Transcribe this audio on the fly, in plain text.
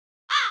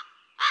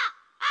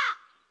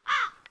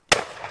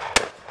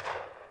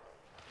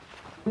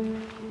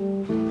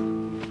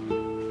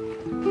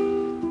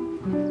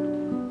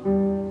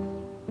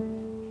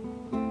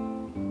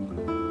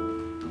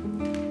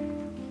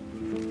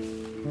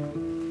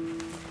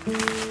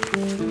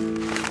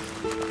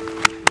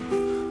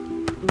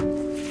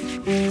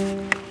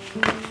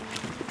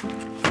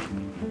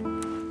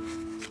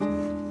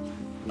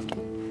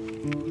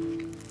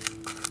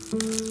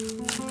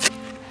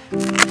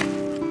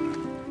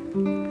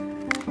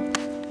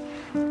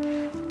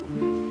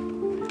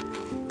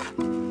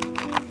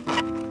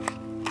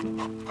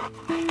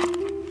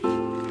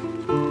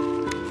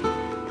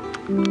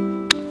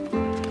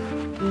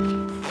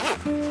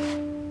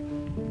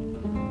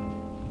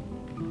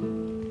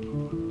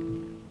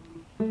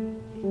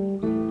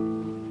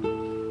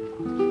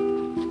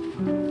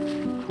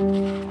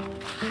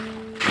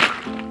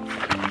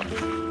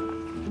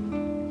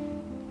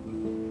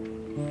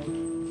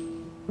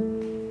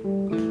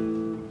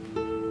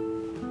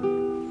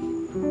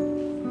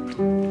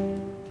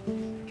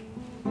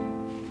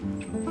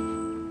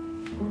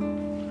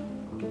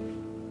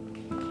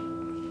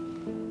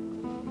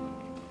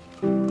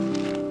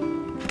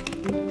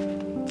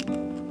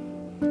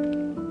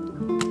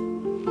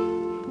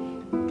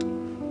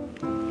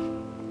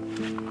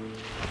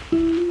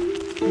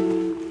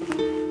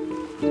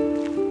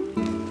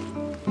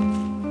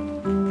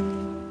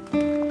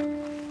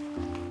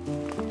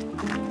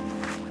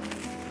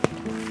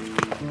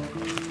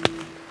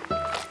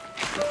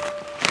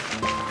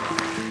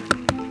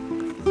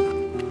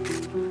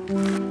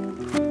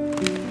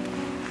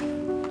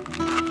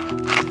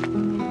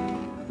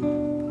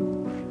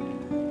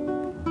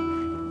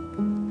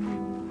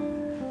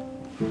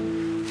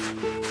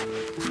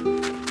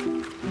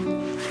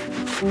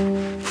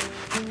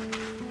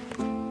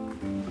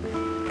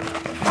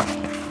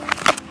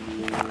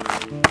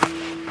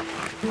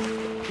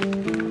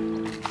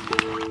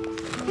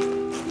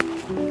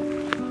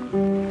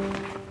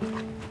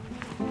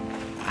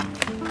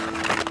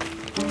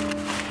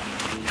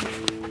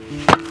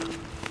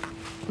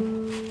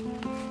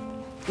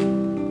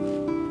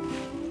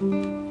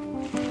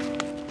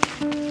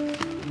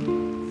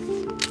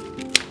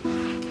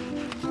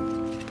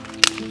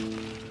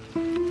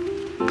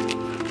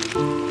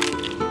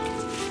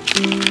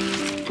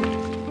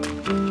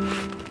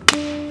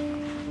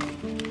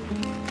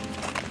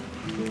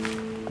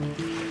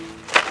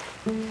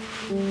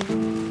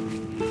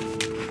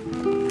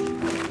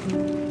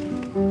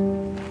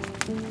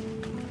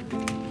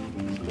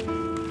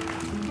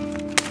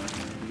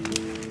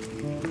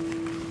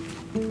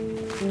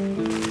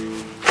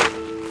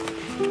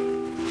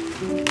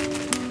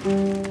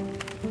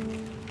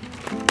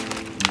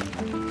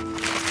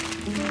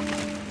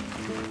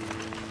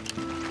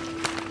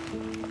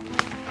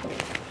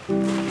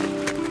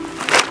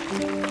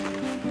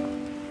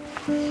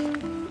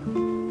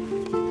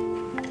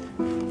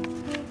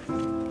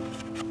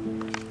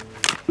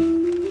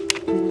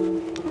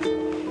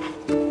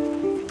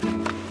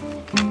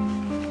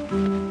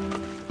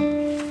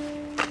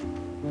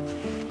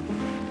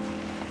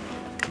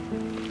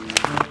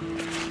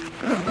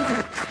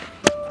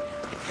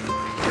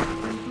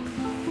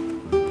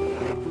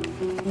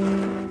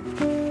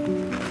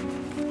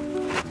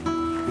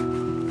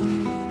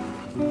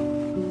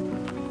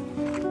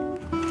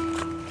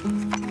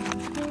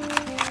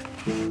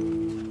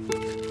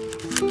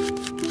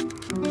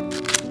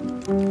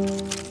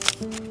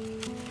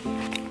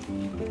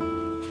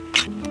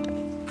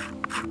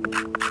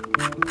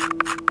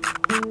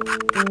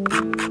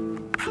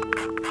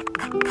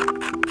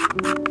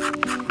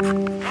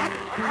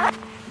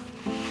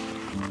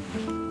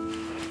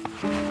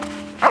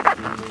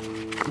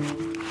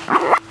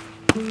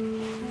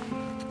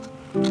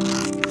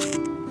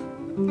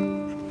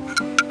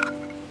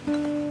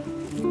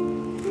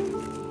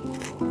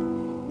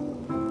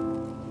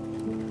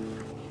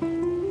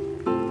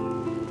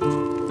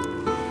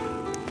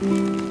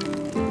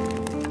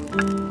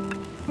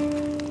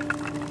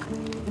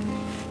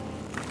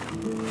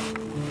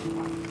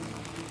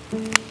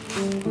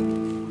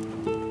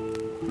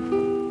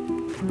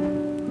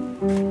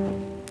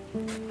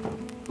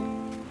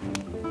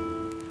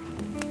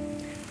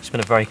It's been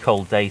a very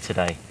cold day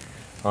today.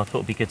 I thought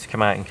it'd be good to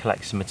come out and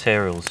collect some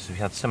materials as we've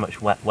had so much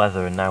wet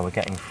weather and now we're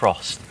getting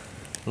frost.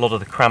 A lot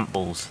of the cramp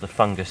balls, the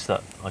fungus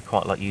that I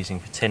quite like using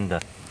for tinder,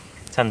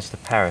 tends to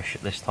perish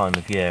at this time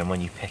of year, and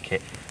when you pick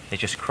it they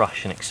just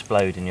crush and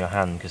explode in your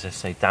hand because they're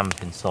so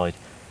damp inside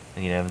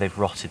and they've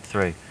rotted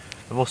through.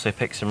 I've also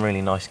picked some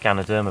really nice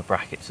Ganoderma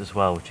brackets as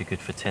well, which are good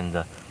for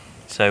tinder.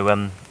 So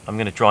I'm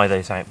going to dry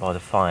those out by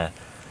the fire.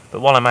 But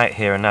while I'm out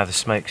here and now the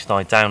smoke's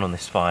died down on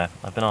this fire,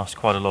 I've been asked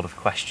quite a lot of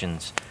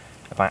questions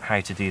about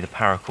how to do the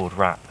paracord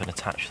wrap and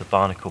attach the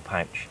barnacle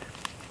pouch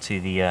to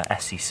the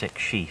ESEE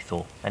sheath,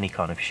 or any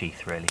kind of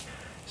sheath really.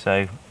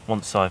 So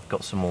once I've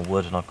got some more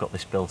wood and I've got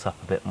this built up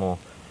a bit more,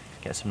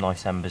 get some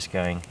nice embers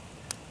going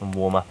and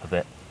warm up a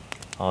bit,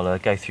 I'll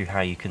go through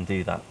how you can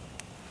do that.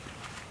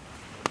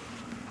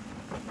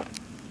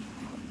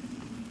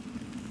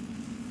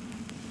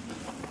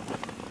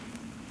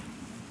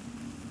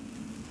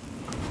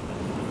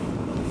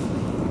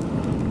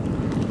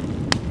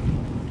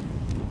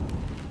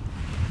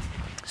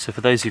 So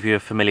for those of you who are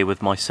familiar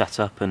with my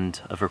setup and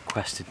have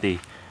requested the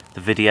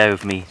video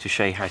of me to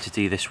show you how to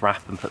do this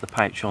wrap and put the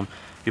pouch on,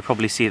 you'll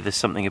probably see that there's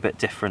something a bit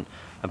different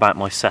about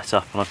my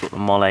setup, and I've got the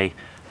Molle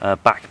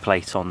back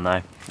plate on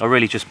now. I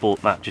really just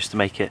bought that just to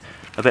make it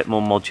a bit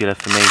more modular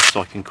for me, so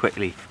I can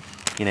quickly,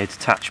 you know,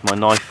 detach my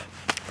knife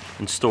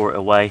and store it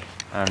away,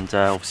 and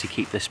obviously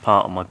keep this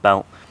part on my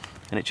belt,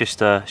 and it's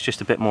just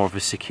a bit more of a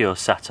secure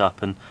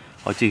setup, and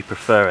I do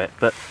prefer it.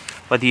 But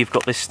whether you've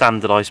got this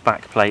standardised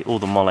back plate or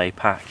the Molle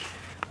pack,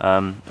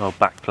 or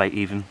back plate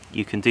even,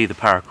 you can do the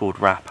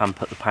Paracord wrap and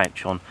put the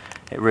pouch on.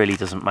 It really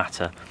doesn't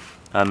matter.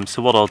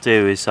 So what I'll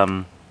do is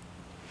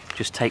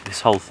just take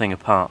this whole thing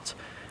apart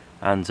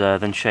and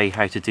then show you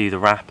how to do the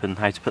wrap and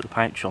how to put the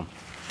pouch on.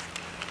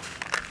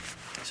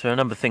 So a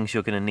number of things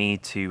you're going to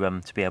need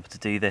to be able to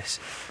do this.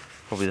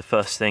 Probably the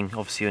first thing,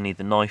 obviously you'll need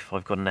the knife.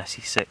 I've got an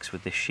ESEE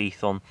with this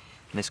sheath on,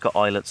 and it's got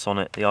eyelets on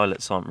it. The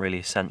eyelets aren't really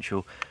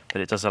essential,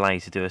 but it does allow you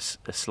to do a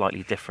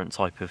slightly different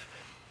type of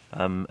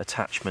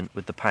attachment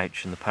with the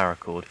pouch and the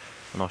Paracord,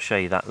 and I'll show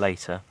you that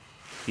later.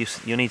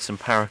 You'll need some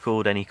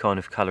Paracord, any kind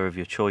of colour of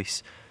your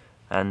choice,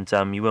 and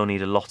you will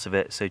need a lot of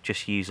it, so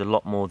just use a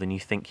lot more than you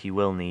think you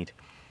will need,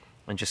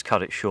 and just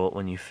cut it short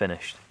when you've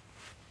finished.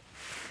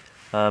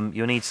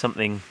 You'll need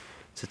something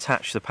to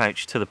attach the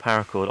pouch to the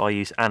Paracord. I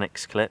use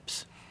Annex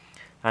clips.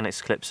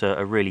 Annex clips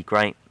are really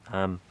great.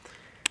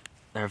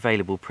 They're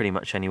available pretty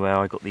much anywhere.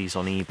 I got these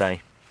on eBay.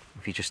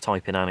 If you just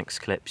type in Annex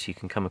clips, you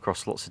can come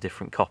across lots of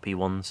different copy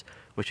ones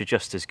which are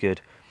just as good,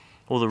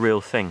 or the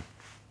real thing,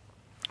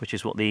 which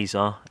is what these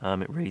are.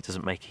 It really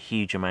doesn't make a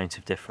huge amount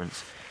of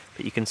difference,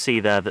 but you can see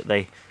there that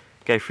they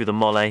go through the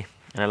Molle and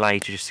allow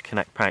you to just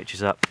connect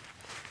pouches up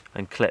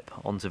and clip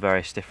onto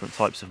various different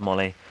types of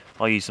Molle.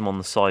 I use them on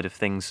the side of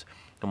things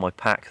on my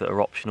pack that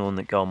are optional and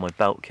that go on my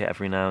belt kit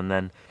every now and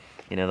then.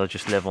 You know, they'll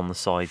just live on the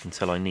side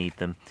until I need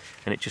them,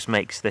 and it just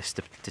makes this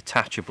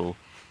detachable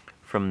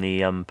from the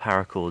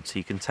Paracord, so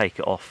you can take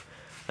it off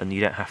and you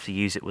don't have to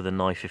use it with a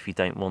knife if you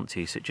don't want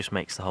to, so it just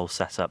makes the whole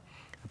setup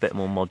a bit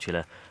more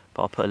modular.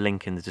 But I'll put a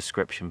link in the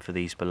description for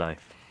these below.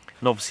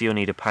 And obviously you'll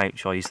need a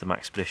pouch. I use the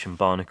Maxpedition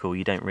Barnacle.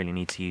 You don't really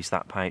need to use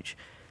that pouch.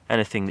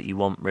 Anything that you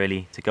want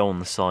really to go on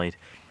the side,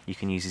 you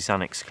can use these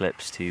Annex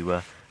clips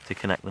to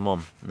connect them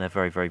on, and they're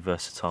very, very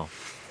versatile.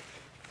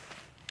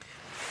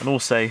 And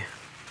also,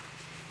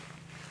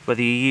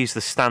 whether you use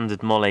the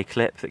standard Molle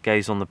clip that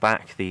goes on the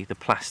back, the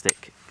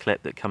plastic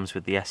clip that comes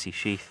with the ESEE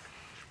sheath,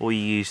 or you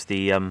use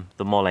the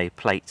Molle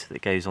plate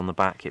that goes on the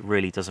back, it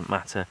really doesn't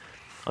matter.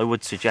 I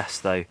would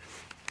suggest though,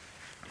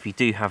 if you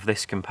do have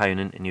this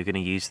component and you're going to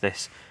use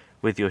this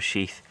with your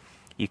sheath,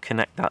 you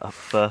connect that up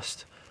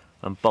first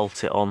and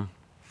bolt it on,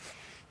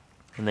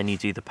 and then you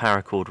do the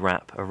Paracord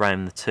wrap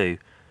around the two.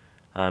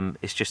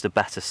 It's just a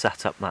better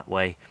setup that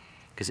way,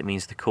 because it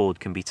means the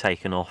cord can be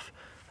taken off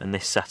and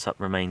this setup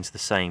remains the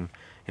same.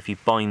 If you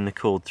bind the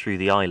cord through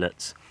the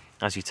eyelets,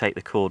 as you take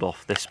the cord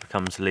off, this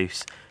becomes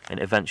loose, and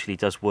it eventually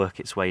does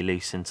work its way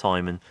loose in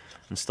time and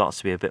starts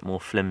to be a bit more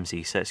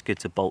flimsy, so it's good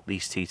to bolt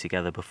these two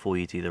together before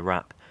you do the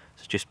wrap.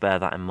 So just bear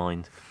that in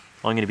mind.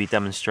 I'm going to be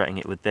demonstrating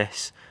it with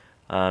this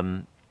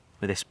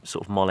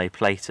sort of Molle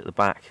plate at the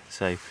back,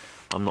 so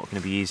I'm not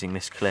going to be using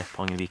this clip.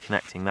 I'm going to be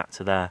connecting that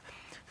to there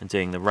and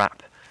doing the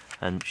wrap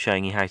and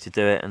showing you how to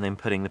do it, and then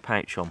putting the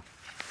pouch on.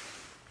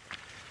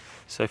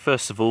 So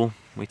first of all,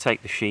 we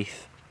take the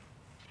sheath,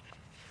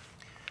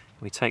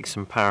 we take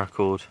some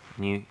Paracord,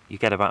 and you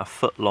get about a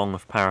foot long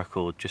of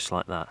Paracord, just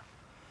like that,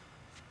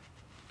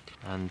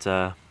 and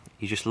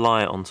you just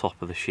lie it on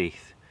top of the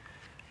sheath,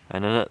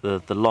 and then at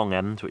the long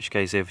end, which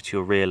goes over to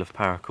your reel of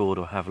Paracord,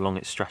 or however long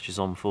it stretches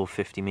on for,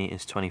 50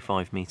 metres,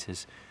 25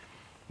 metres,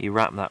 you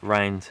wrap that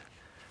round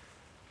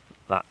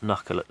that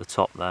knuckle at the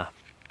top there.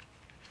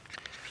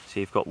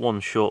 So you've got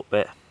one short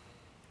bit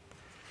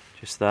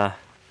just there,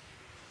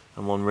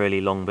 and one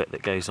really long bit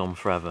that goes on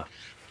forever.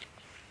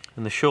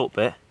 And the short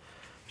bit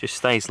just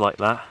stays like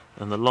that,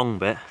 and the long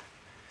bit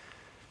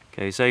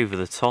goes over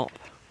the top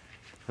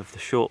of the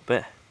short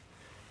bit.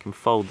 You can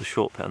fold the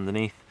short bit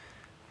underneath,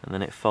 and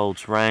then it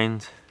folds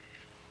round.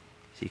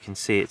 So you can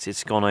see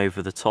it's gone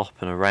over the top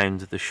and around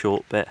the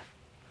short bit,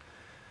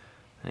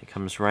 and it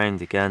comes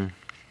round again,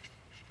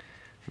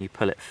 and you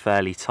pull it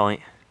fairly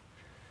tight,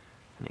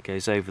 and it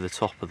goes over the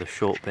top of the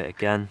short bit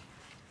again,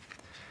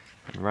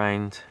 and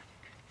round,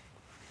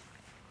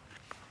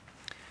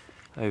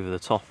 over the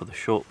top of the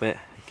short bit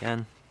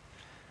again,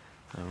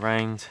 and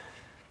around,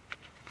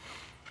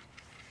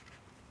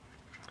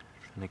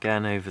 and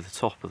again over the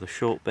top of the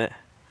short bit,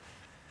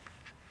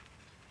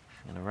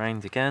 and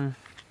around again.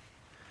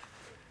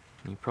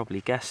 And you probably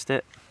guessed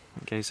it,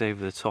 it goes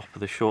over the top of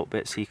the short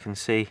bit, so you can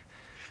see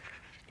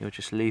you're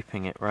just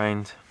looping it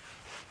round,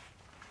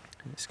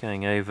 it's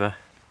going over,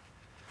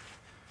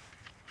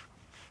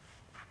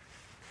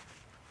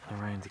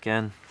 around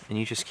again, and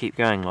you just keep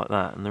going like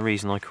that. And the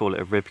reason I call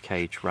it a rib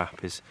cage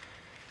wrap is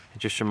it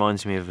just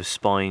reminds me of a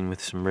spine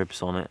with some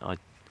ribs on it. As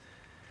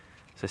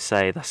I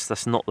say,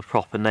 that's not the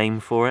proper name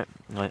for it.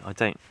 I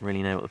don't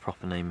really know what the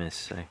proper name is,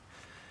 so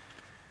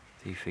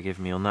do forgive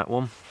me on that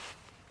one.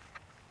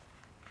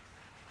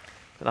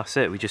 But that's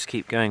it, we just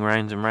keep going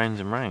round and round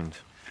and round.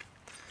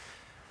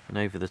 And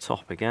over the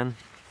top again.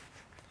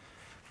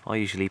 I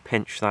usually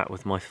pinch that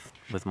with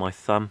my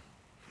thumb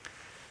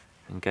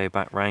and go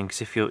back round,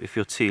 because if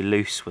you're too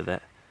loose with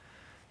it,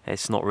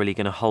 it's not really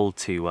going to hold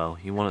too well.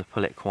 You want to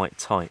pull it quite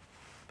tight,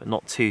 but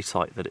not too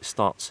tight that it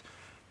starts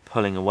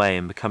pulling away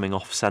and becoming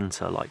off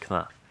centre like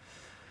that.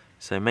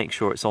 So make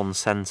sure it's on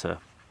centre,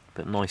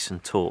 but nice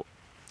and taut.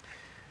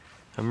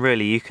 And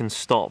really you can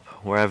stop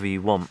wherever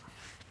you want.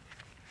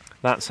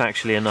 That's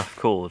actually enough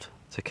cord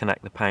to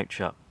connect the pouch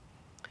up.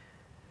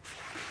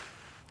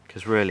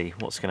 Because really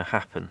what's going to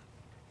happen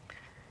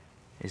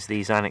is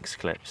these annex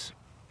clips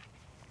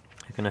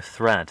are going to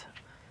thread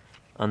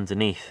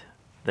underneath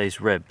those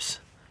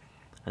ribs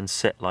and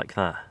sit like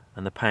that,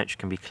 and the pouch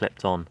can be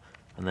clipped on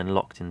and then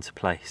locked into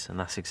place, and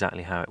that's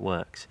exactly how it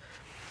works.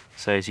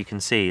 So as you can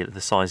see at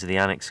the size of the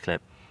annex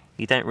clip,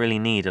 you don't really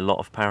need a lot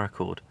of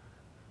paracord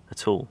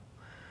at all.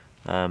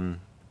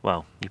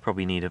 Well, you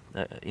probably need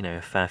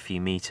a fair few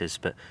meters,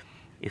 but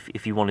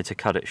if you wanted to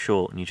cut it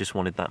short and you just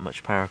wanted that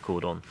much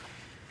paracord on,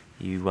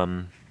 you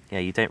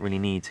don't really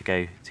need to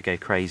go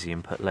crazy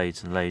and put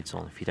loads and loads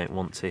on if you don't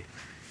want to.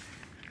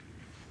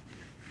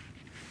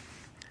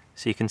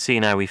 So you can see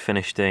now we've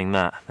finished doing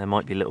that. There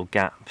might be little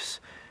gaps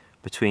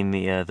between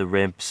the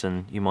ribs,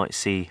 and you might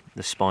see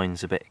the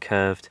spine's a bit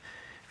curved.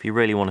 If you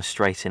really want to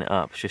straighten it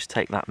up, just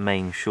take that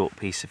main short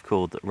piece of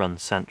cord that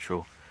runs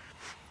central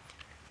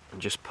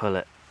and just pull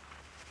it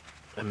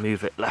and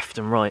move it left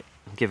and right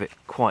and give it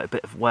quite a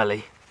bit of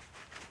welly,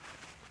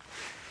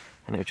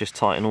 and it'll just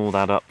tighten all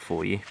that up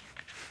for you.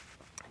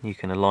 You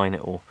can align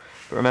it all,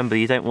 but remember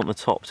you don't want the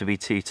top to be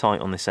too tight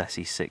on this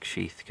ESEE 6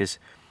 sheath, because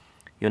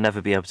you'll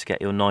never be able to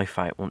get your knife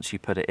out once you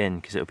put it in,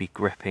 because it'll be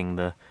gripping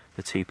the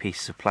two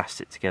pieces of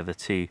plastic together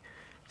too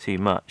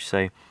much.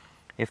 So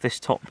if this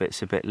top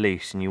bit's a bit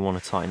loose and you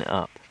want to tighten it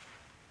up,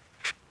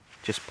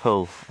 just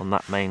pull on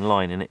that main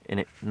line and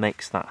it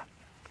makes that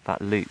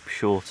loop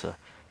shorter.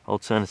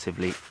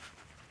 Alternatively,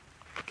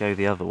 go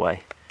the other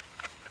way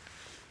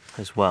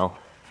as well,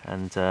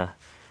 and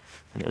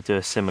it'll do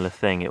a similar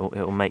thing.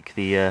 It'll make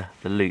the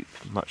loop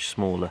much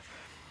smaller.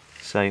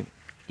 So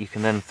you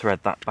can then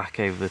thread that back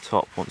over the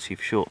top once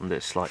you've shortened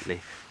it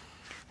slightly,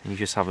 and you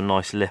just have a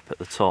nice lip at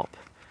the top,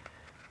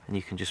 and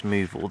you can just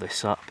move all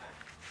this up.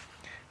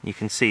 You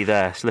can see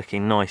there it's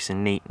looking nice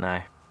and neat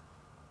now,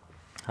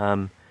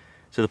 to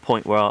the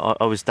point where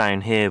I was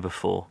down here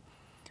before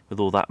with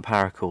all that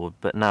paracord,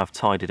 but now I've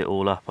tidied it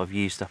all up. I've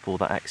used up all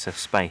that excess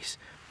space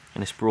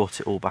and it's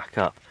brought it all back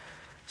up,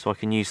 so I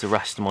can use the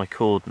rest of my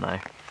cord now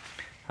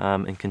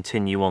and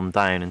continue on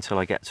down until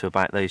I get to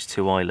about those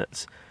two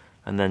eyelets,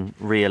 and then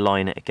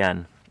realign it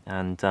again,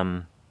 and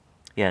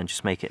and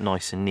just make it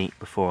nice and neat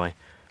before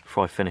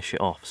I finish it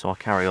off. So I'll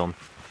carry on.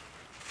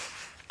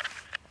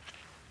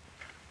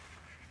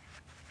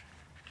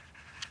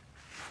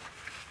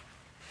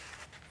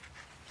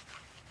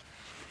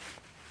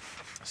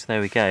 So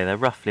there we go, they're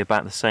roughly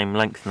about the same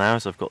length now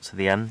as I've got to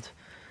the end,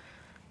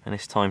 and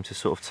it's time to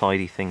sort of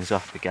tidy things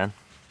up again,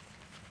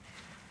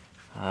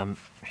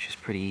 which is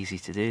pretty easy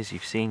to do. As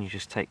you've seen, you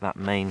just take that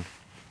main,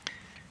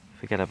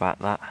 forget about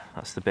that,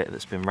 that's the bit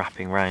that's been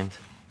wrapping round.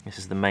 This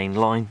is the main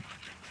line,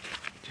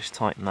 just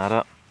tighten that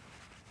up,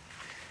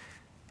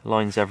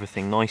 aligns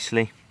everything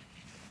nicely,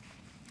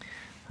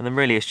 and then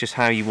really it's just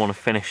how you want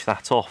to finish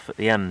that off at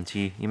the end.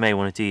 You may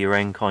want to do your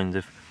own kind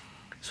of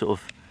sort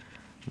of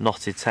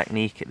knotted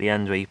technique at the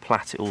end where you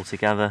plait it all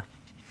together.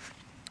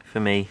 For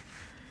me,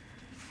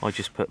 I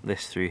just put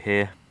this through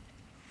here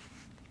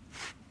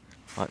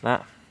like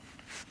that.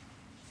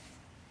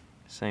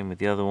 Same with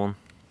the other one.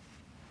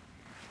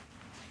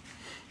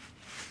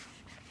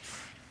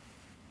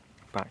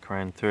 Back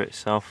round through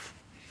itself.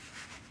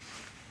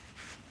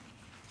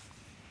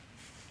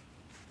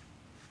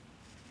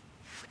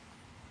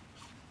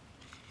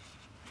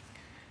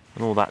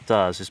 And all that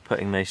does is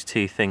putting those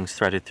two things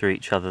threaded through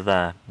each other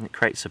there, and it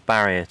creates a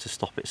barrier to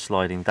stop it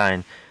sliding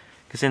down,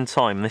 because in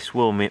time this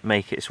will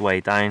make its way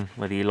down,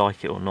 whether you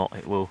like it or not.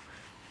 It will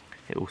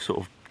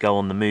sort of go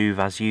on the move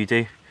as you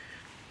do,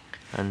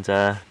 and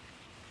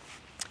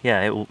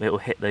it will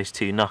hit those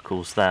two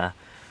knuckles there,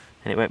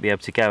 and it won't be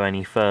able to go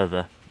any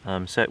further.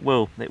 So it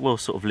will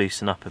sort of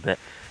loosen up a bit.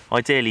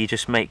 Ideally,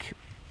 just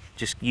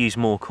use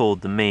more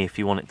cord than me if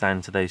you want it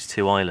down to those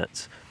two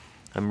eyelets,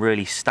 and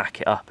really stack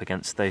it up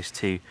against those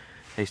two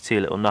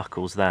little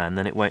knuckles there, and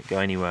then it won't go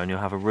anywhere, and you'll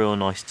have a real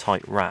nice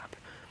tight wrap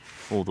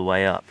all the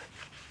way up.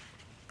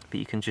 But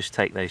you can just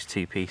take those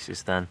two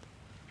pieces then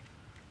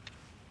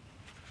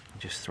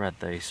and just thread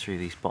those through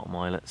these bottom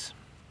eyelets.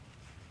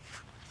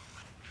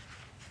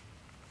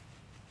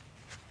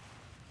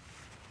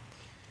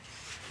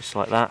 Just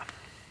like that,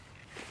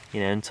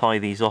 and tie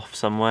these off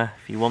somewhere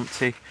if you want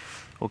to,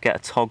 or get a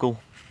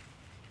toggle.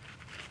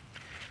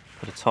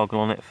 Put a toggle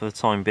on it. For the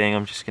time being,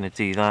 I'm just going to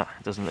do that.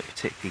 It doesn't look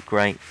particularly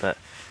great, but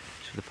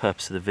for the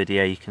purpose of the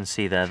video, you can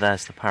see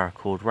there's the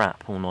paracord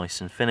wrap, all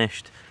nice and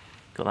finished.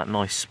 Got that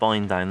nice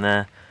spine down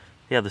there.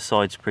 The other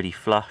side's pretty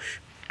flush.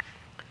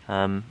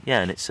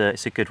 Yeah, and it's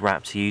a good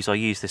wrap to use. I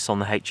use this on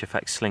the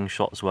HFX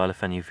slingshot as well,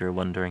 if any of you are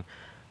wondering,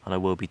 and I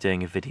will be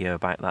doing a video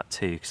about that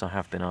too because I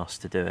have been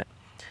asked to do it.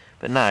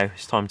 But now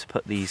it's time to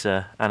put these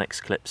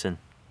annex clips in.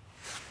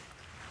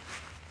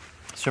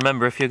 So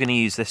remember, if you're going to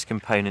use this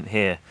component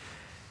here,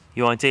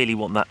 you ideally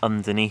want that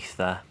underneath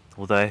there,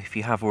 although if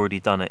you have already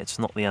done it, it's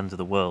not the end of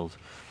the world,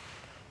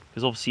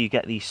 because obviously you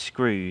get these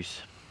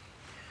screws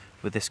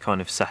with this kind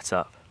of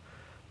setup,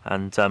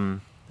 and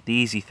the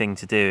easy thing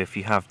to do if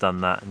you have done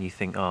that and you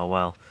think, oh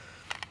well,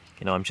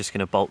 you know, I'm just going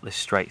to bolt this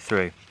straight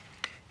through,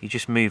 you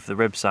just move the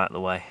ribs out of the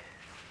way,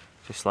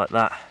 just like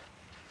that,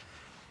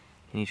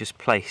 and you just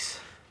place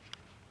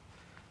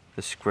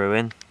the screw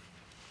in,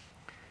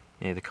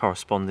 you know, the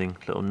corresponding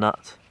little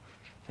nut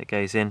that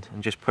goes in,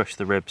 and just push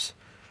the ribs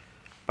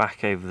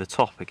back over the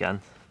top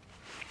again,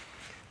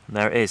 and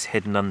there it is,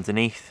 hidden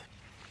underneath,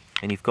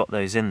 and you've got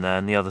those in there.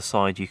 And the other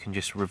side you can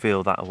just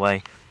reveal that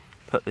away,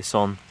 put this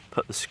on,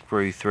 put the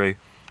screw through,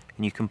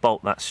 and you can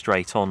bolt that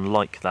straight on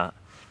like that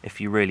if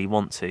you really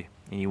want to,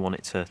 and you want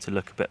it to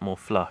look a bit more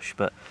flush.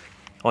 But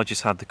I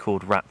just had the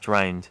cord wrapped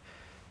round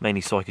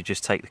mainly so I could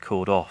just take the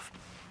cord off.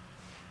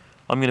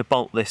 I'm going to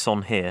bolt this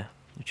on here,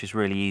 which is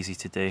really easy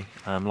to do.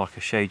 Like I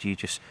showed you,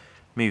 just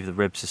move the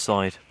ribs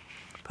aside,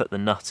 put the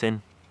nut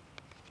in,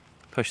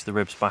 push the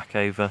ribs back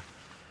over.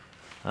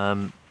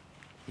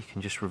 You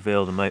can just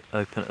reveal them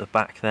open at the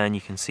back there, and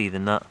you can see the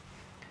nut.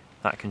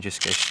 That can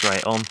just go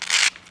straight on.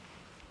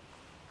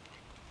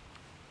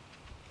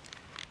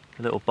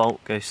 The little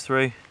bolt goes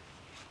through.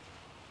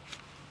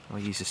 I'll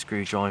use a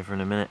screwdriver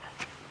in a minute.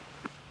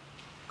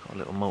 Got a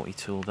little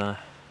multi-tool there.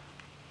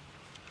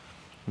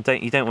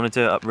 And you don't want to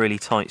do it up really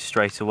tight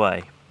straight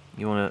away.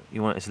 You want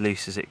it as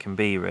loose as it can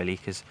be, really,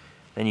 because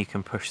then you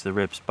can push the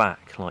ribs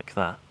back like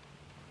that,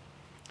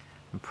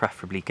 and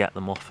preferably get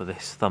them off of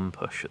this thumb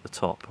push at the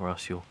top, or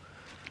else you'll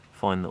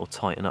find that it'll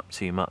tighten up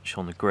too much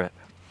on the grip.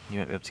 You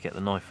won't be able to get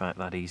the knife out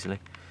that easily.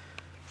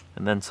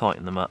 And then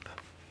tighten them up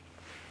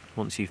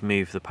once you've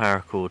moved the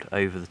paracord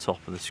over the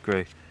top of the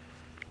screw.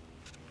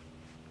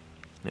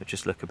 It'll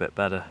just look a bit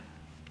better.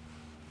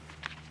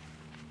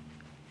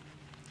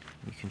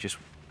 You can just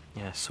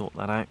sort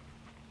that out.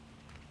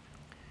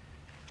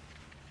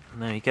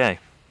 And there you go.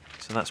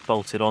 So that's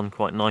bolted on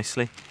quite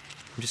nicely.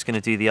 I'm just going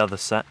to do the other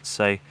set,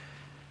 so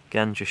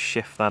again, just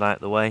shift that out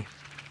the way.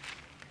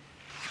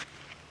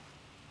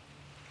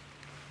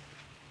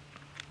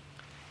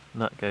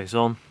 Nut goes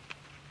on.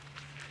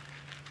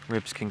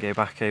 Ribs can go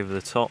back over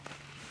the top,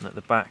 and at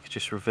the back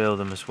just reveal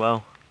them as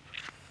well.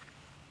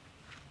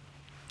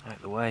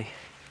 Out the way.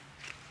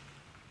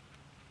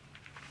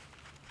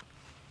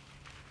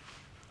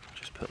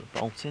 Just put the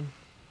bolt in.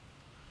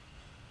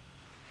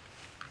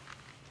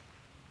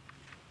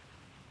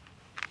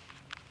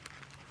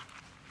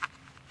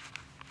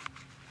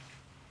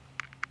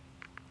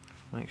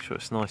 Make sure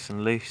it's nice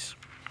and loose.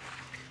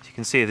 So you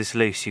can see if it's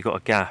loose, you've got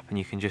a gap, and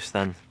you can just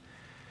then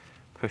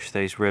push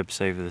those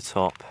ribs over the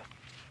top.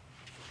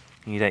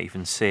 You don't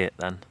even see it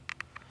then,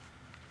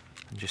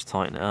 and just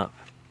tighten it up.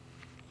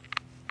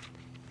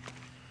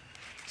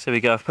 So we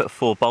go, I've put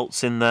 4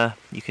 bolts in there.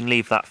 You can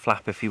leave that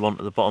flap if you want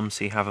at the bottom,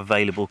 so you have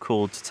available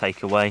cord to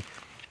take away.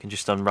 You can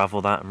just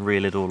unravel that and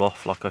reel it all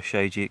off like I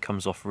showed you. It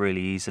comes off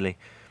really easily.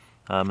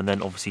 And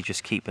then obviously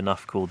just keep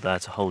enough cord there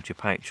to hold your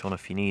pouch on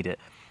if you need it.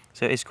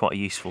 So it is quite a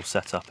useful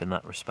setup in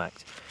that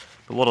respect.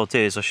 But what I'll do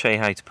is I'll show you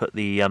how to put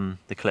the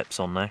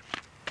clips on now.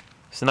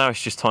 So now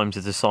it's just time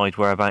to decide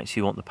whereabouts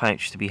you want the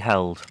pouch to be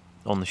held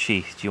on the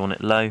sheath. Do you want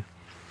it low? Do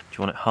you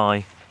want it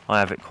high? I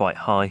have it quite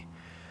high.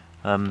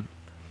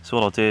 So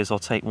what I'll do is I'll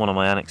take one of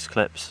my annex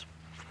clips,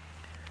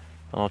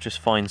 and I'll just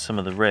find some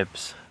of the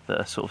ribs that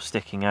are sort of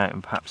sticking out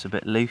and perhaps a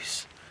bit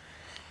loose.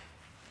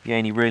 You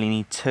only really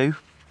need 2.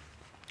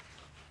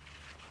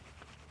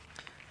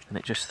 And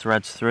it just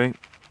threads through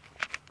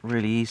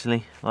really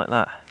easily like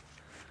that.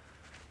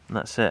 And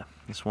that's it.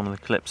 It's one of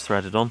the clips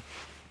threaded on.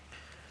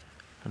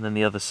 And then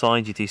the other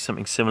side you do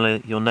something similar.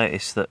 You'll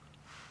notice that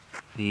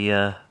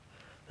the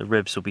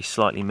ribs will be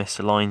slightly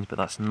misaligned, but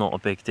that's not a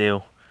big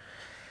deal.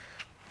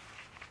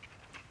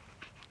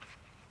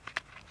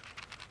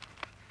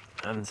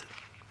 And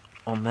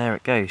on there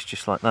it goes,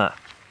 just like that.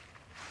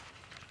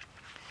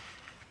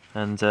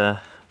 And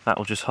that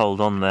will just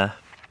hold on there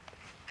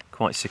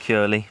quite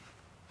securely.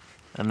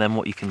 And then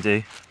what you can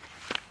do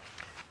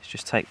is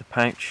just take the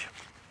pouch,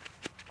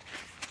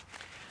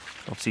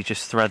 obviously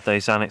just thread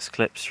those annex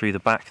clips through the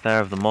back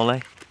there of the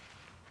molle.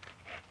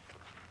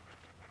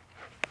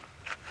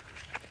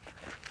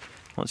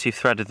 Once you've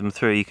threaded them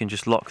through, you can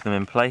just lock them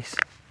in place,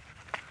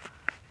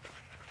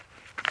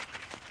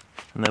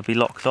 and they'll be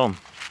locked on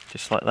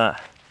just like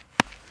that.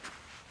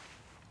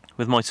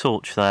 With my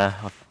torch there,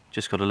 I've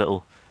just got a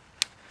little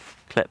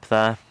clip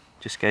there,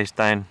 just goes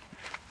down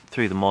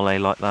through the molle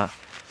like that,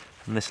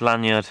 and this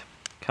lanyard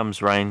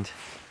comes round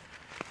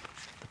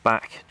the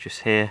back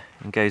just here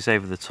and goes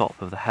over the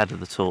top of the head of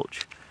the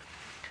torch,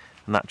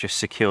 and that just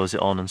secures it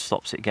on and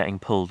stops it getting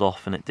pulled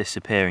off and it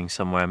disappearing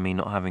somewhere and me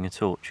not having a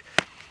torch.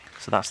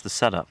 So that's the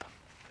setup.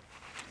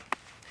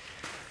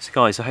 So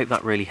guys, I hope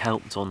that really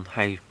helped on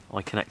how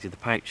I connected the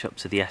pouch up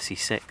to the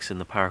ESEE6 and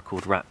the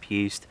Paracord wrap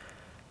used.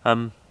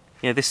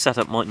 This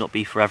setup might not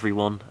be for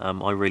everyone.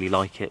 I really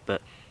like it,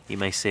 but you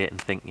may see it and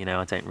think,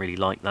 I don't really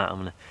like that. I'm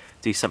going to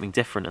do something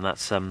different, and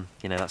that's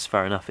that's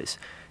fair enough. It's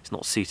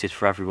not suited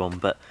for everyone,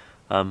 but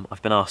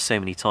I've been asked so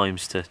many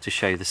times to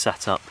show the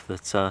setup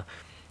that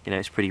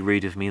it's pretty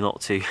rude of me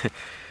not to.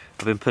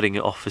 I've been putting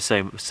it off for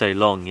so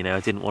long. I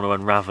didn't want to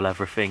unravel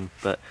everything,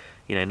 but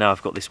now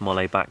I've got this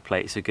Molle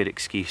backplate. It's a good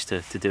excuse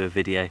to do a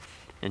video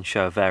and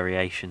show a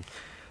variation.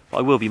 But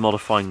I will be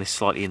modifying this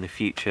slightly in the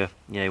future,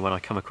 when I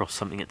come across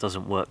something that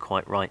doesn't work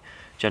quite right.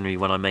 Generally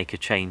when I make a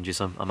change is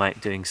I'm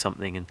out doing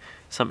something and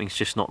something's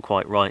just not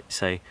quite right,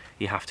 so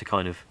you have to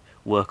kind of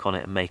work on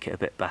it and make it a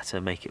bit better,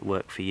 make it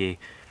work for you,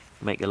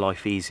 make your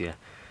life easier.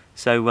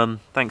 So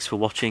thanks for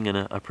watching, and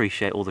I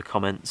appreciate all the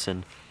comments,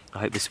 and I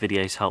hope this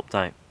video's helped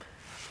out.